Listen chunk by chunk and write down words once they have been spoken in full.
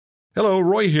Hello,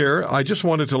 Roy here. I just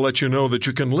wanted to let you know that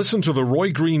you can listen to The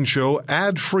Roy Green Show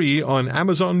ad-free on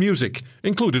Amazon Music,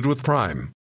 included with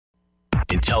Prime.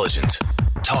 Intelligent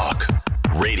Talk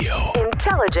Radio.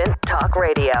 Intelligent Talk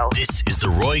Radio. This is The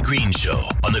Roy Green Show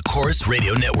on the Chorus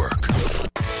Radio Network.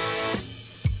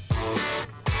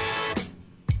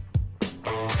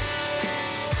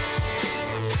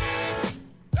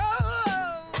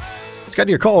 Let's get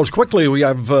your calls quickly. We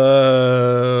have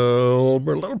we're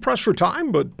a little pressed for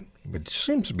time, but it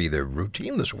seems to be the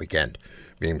routine this weekend,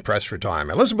 being pressed for time.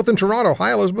 Elizabeth in Toronto.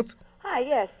 Hi, Elizabeth. Hi,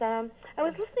 yes. I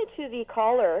was listening to the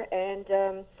caller, and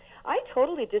I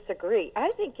totally disagree.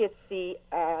 I think it's the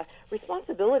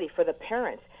responsibility for the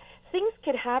parents. Things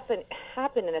could happen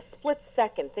in a split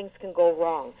second. Things can go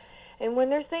wrong. And when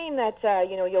they're saying that,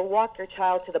 you'll walk your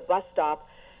child to the bus stop,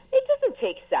 it doesn't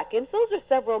take seconds. Those are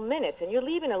several minutes, and you're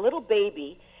leaving a little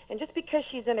baby, and just because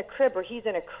she's in a crib or he's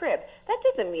in a crib, that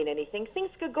doesn't mean anything. Things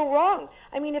could go wrong.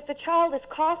 I mean, if the child is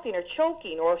coughing or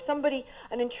choking or if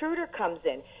an intruder comes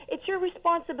in, it's your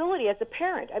responsibility as a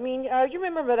parent. I mean, you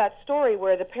remember that story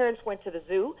where the parents went to the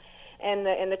zoo and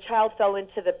the child fell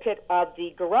into the pit of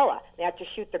the gorilla. They had to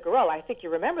shoot the gorilla. I think you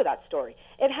remember that story.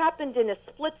 It happened in a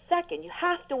split second. You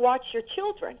have to watch your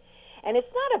children. And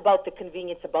it's not about the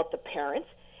convenience, about the parents,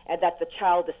 and that the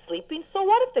child is sleeping. So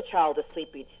what if the child is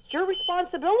sleeping? It's your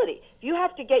responsibility. If you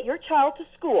have to get your child to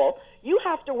school, you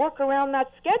have to work around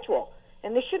that schedule,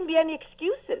 and there shouldn't be any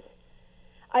excuses.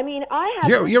 I mean, I have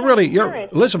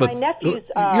Elizabeth, my nephew's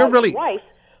wife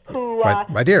who...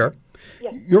 my dear,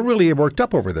 yes. You're really worked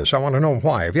up over this. I want to know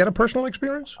why. Have you had a personal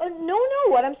experience? No.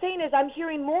 What I'm saying is I'm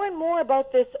hearing more and more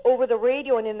about this over the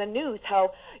radio and in the news,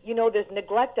 how, there's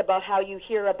neglect about how you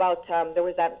hear about, there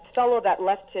was that fellow that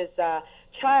left his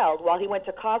child while he went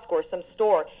to Costco or some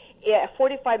store,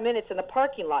 45 minutes in the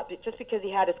parking lot just because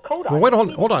he had his coat on. Well, wait,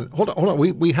 hold on.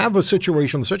 We have a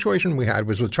situation. The situation we had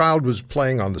was the child was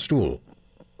playing on the stool.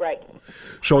 Right.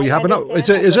 So you have another. Is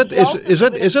it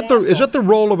the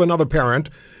role of another parent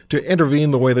to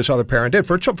intervene the way this other parent did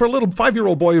for a little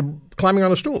 5-year-old boy climbing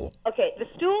on a stool? Okay, the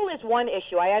stool is one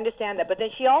issue. I understand that, but then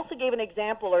she also gave an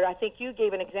example, or I think you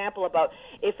gave an example about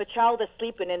if a child is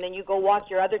sleeping and then you go walk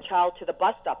your other child to the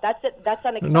bus stop. That's it. That's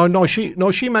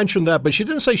unacceptable. She mentioned that, but she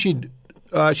didn't say she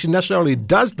necessarily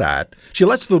does that. She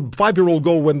lets the 5-year-old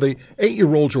go when the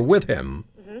 8-year-olds are with him.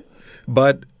 Mm-hmm.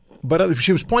 But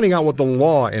she was pointing out what the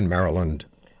law in Maryland.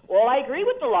 Well, I agree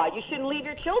with the law. You shouldn't leave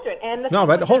your children. And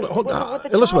hold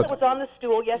Elizabeth. Child was on the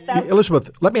stool. Yes,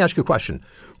 Elizabeth, let me ask you a question.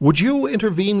 Would you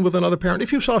intervene with another parent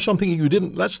if you saw something you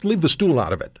didn't? Let's leave the stool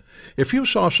out of it. If you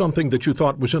saw something that you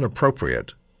thought was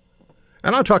inappropriate,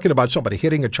 and I'm talking about somebody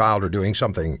hitting a child or doing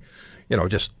something,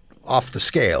 just off the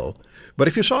scale. But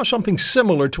if you saw something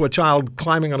similar to a child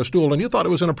climbing on a stool and you thought it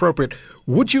was inappropriate,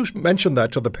 would you mention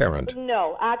that to the parent?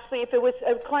 No. Actually, if it was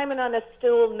climbing on a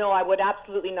stool, no, I would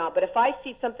absolutely not. But if I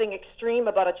see something extreme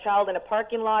about a child in a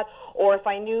parking lot, or if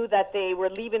I knew that they were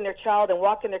leaving their child and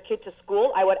walking their kid to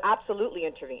school, I would absolutely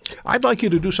intervene. I'd like you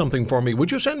to do something for me.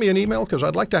 Would you send me an email? Because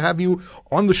I'd like to have you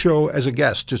on the show as a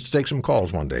guest just to take some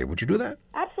calls one day. Would you do that?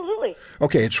 Absolutely.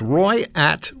 Okay, it's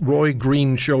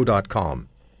roy@roygreenshow.com.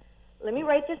 Let me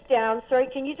write this down. Sorry,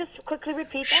 can you just quickly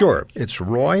repeat that? Sure. It's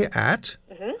Roy at,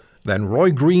 then Roy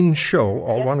Green Show,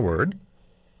 all one word,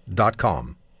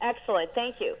 .com. Excellent.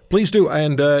 Thank you. Please do.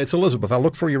 And it's Elizabeth. I'll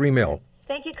look for your email.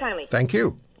 Thank you kindly. Thank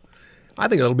you. I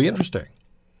think that'll be interesting.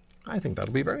 I think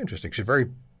that'll be very interesting. She's very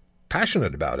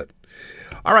passionate about it.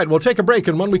 All right, we'll take a break.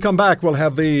 And when we come back, we'll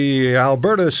have the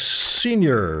Alberta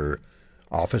Senior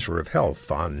Officer of Health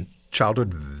on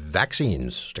childhood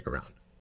vaccines. Stick around.